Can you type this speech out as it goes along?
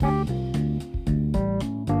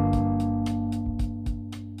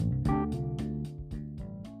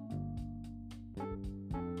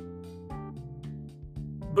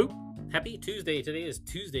Happy Tuesday. Today is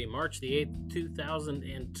Tuesday, March the 8th,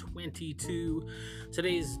 2022.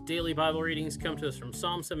 Today's daily Bible readings come to us from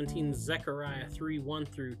Psalm 17, Zechariah 3, 1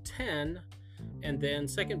 through 10, and then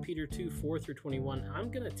 2 Peter 2, 4 through 21.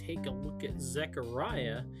 I'm going to take a look at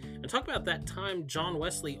Zechariah and talk about that time John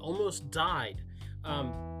Wesley almost died.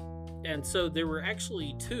 And so there were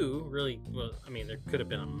actually two, really, well, I mean, there could have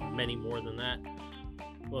been many more than that.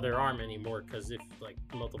 Well, there are many more because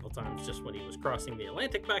multiple times just when he was crossing the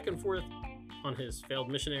Atlantic back and forth on his failed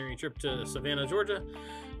missionary trip to Savannah, Georgia.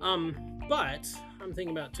 But I'm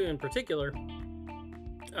thinking about two in particular.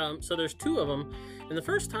 So there's two of them. And the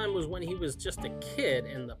first time was when he was just a kid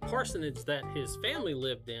and the parsonage that his family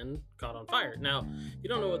lived in caught on fire. Now, you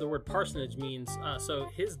don't know what the word parsonage means. So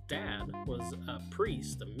his dad was a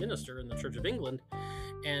priest, a minister in the Church of England,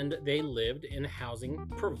 and they lived in housing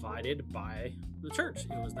provided by the church.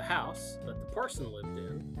 It was the house that the parson lived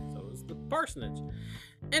in, so it was the parsonage.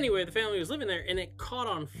 Anyway, the family was living there, and it caught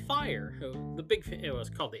on fire. It was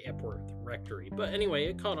called the Epworth Rectory, but anyway,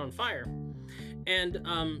 it caught on fire. And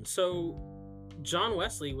so John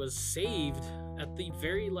Wesley was saved at the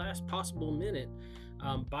very last possible minute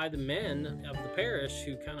by the men of the parish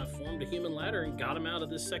who kind of formed a human ladder and got him out of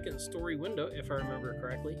this second-story window, if I remember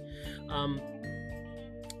correctly,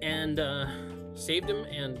 and saved him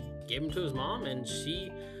and gave him to his mom, and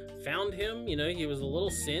she found him. You know, he was a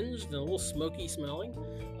little singed and a little smoky smelling,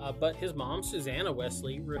 but his mom, Susanna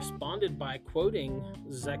Wesley, responded by quoting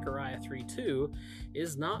Zechariah 3:2,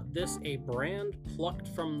 "Is not this a brand plucked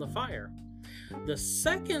from the fire?" The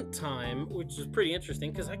second time, which is pretty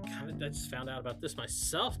interesting because I just found out about this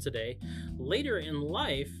myself today, later in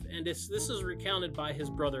life, and this is recounted by his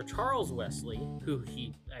brother Charles Wesley, who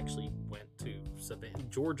he actually went to Savannah,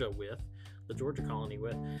 Georgia with, the Georgia colony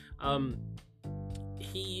with.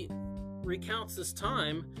 He recounts this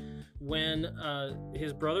time when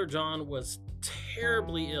his brother John was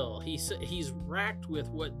terribly ill. He's racked with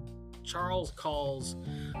what Charles calls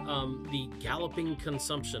the galloping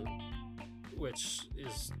consumption, which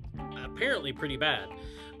is apparently pretty bad.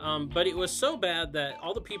 But it was so bad that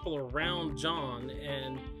all the people around John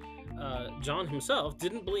and John himself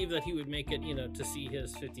didn't believe that he would make it, to see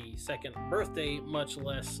his 52nd birthday, much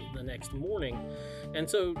less the next morning. And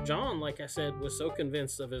so John, like I said, was so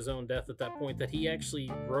convinced of his own death at that point that he actually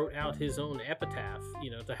wrote out his own epitaph,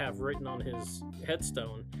 to have written on his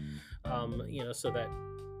headstone, so that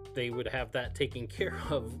they would have that taken care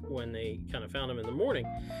of when they kind of found him in the morning.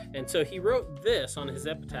 And so he wrote this on his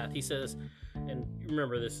epitaph. He says, and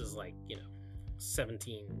remember, this is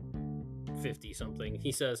 1750 something.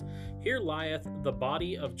 He says, "Here lieth the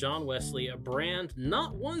body of John Wesley, a brand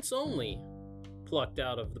not once only plucked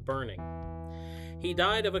out of the burning. He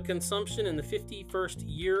died of a consumption in the 51st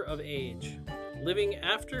year of age, living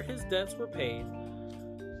after his debts were paid,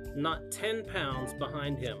 not 10 pounds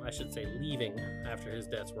behind him." I should say leaving after his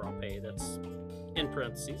debts were all paid. That's in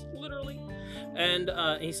parentheses, literally. And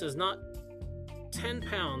he says, not 10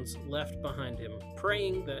 pounds left behind him,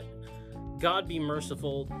 praying that God be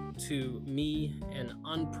merciful to me, an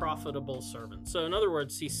unprofitable servant. So in other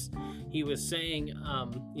words, he was saying,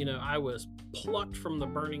 I was plucked from the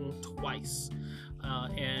burning twice.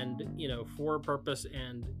 And for a purpose,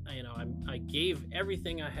 and I gave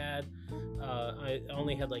everything I had. I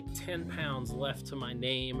only had 10 pounds left to my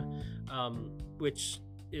name, which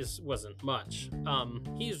wasn't much.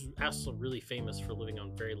 He's also really famous for living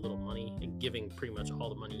on very little money and giving pretty much all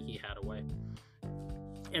the money he had away.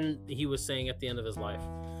 And he was saying at the end of his life,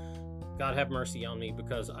 God have mercy on me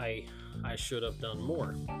because I should have done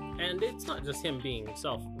more. And it's not just him being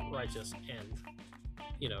self-righteous and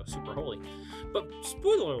super holy. But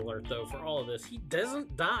spoiler alert, though, for all of this, he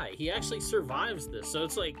doesn't die. He actually survives this. So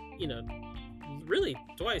it's really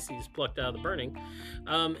twice he's plucked out of the burning.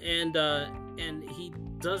 And he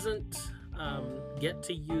doesn't get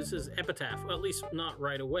to use his epitaph, well, at least not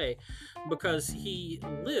right away, because he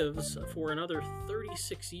lives for another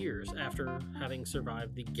 36 years after having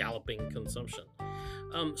survived the galloping consumption.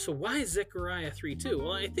 So why Zechariah 3:2?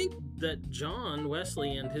 Well, I think that John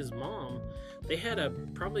Wesley and his mom, they had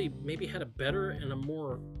maybe had a better and a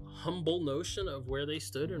more humble notion of where they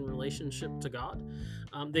stood in relationship to God.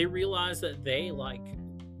 They realized that they, like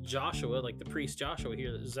Joshua, like the priest Joshua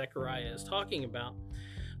here that Zechariah is talking about,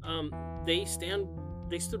 they stood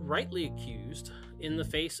rightly accused in the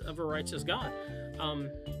face of a righteous God.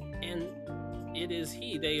 And it is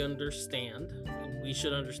they understand, we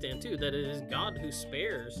should understand too, that it is God who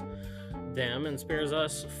spares them and spares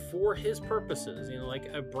us for his purposes, like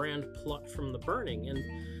a brand plucked from the burning. And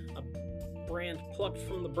a brand plucked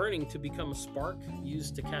from the burning to become a spark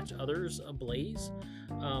used to catch others ablaze,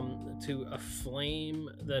 to a flame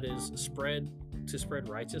that is spread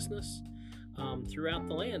righteousness throughout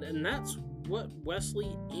the land. And that's what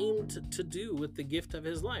Wesley aimed to do with the gift of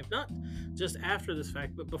his life, not just after this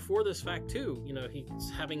fact, but before this fact too.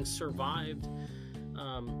 He's having survived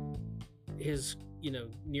his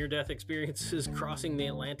near-death experiences crossing the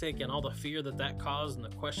Atlantic and all the fear that caused and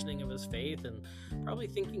the questioning of his faith, and probably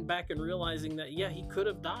thinking back and realizing that he could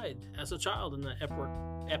have died as a child in the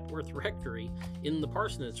Epworth Rectory in the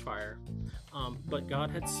parsonage fire, but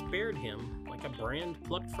God had spared him like a brand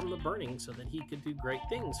plucked from the burning so that he could do great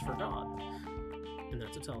things for God. And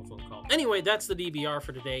that's a telephone call. Anyway, that's the DBR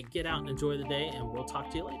for today. Get out and enjoy the day, and we'll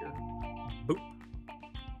talk to you later. Boop.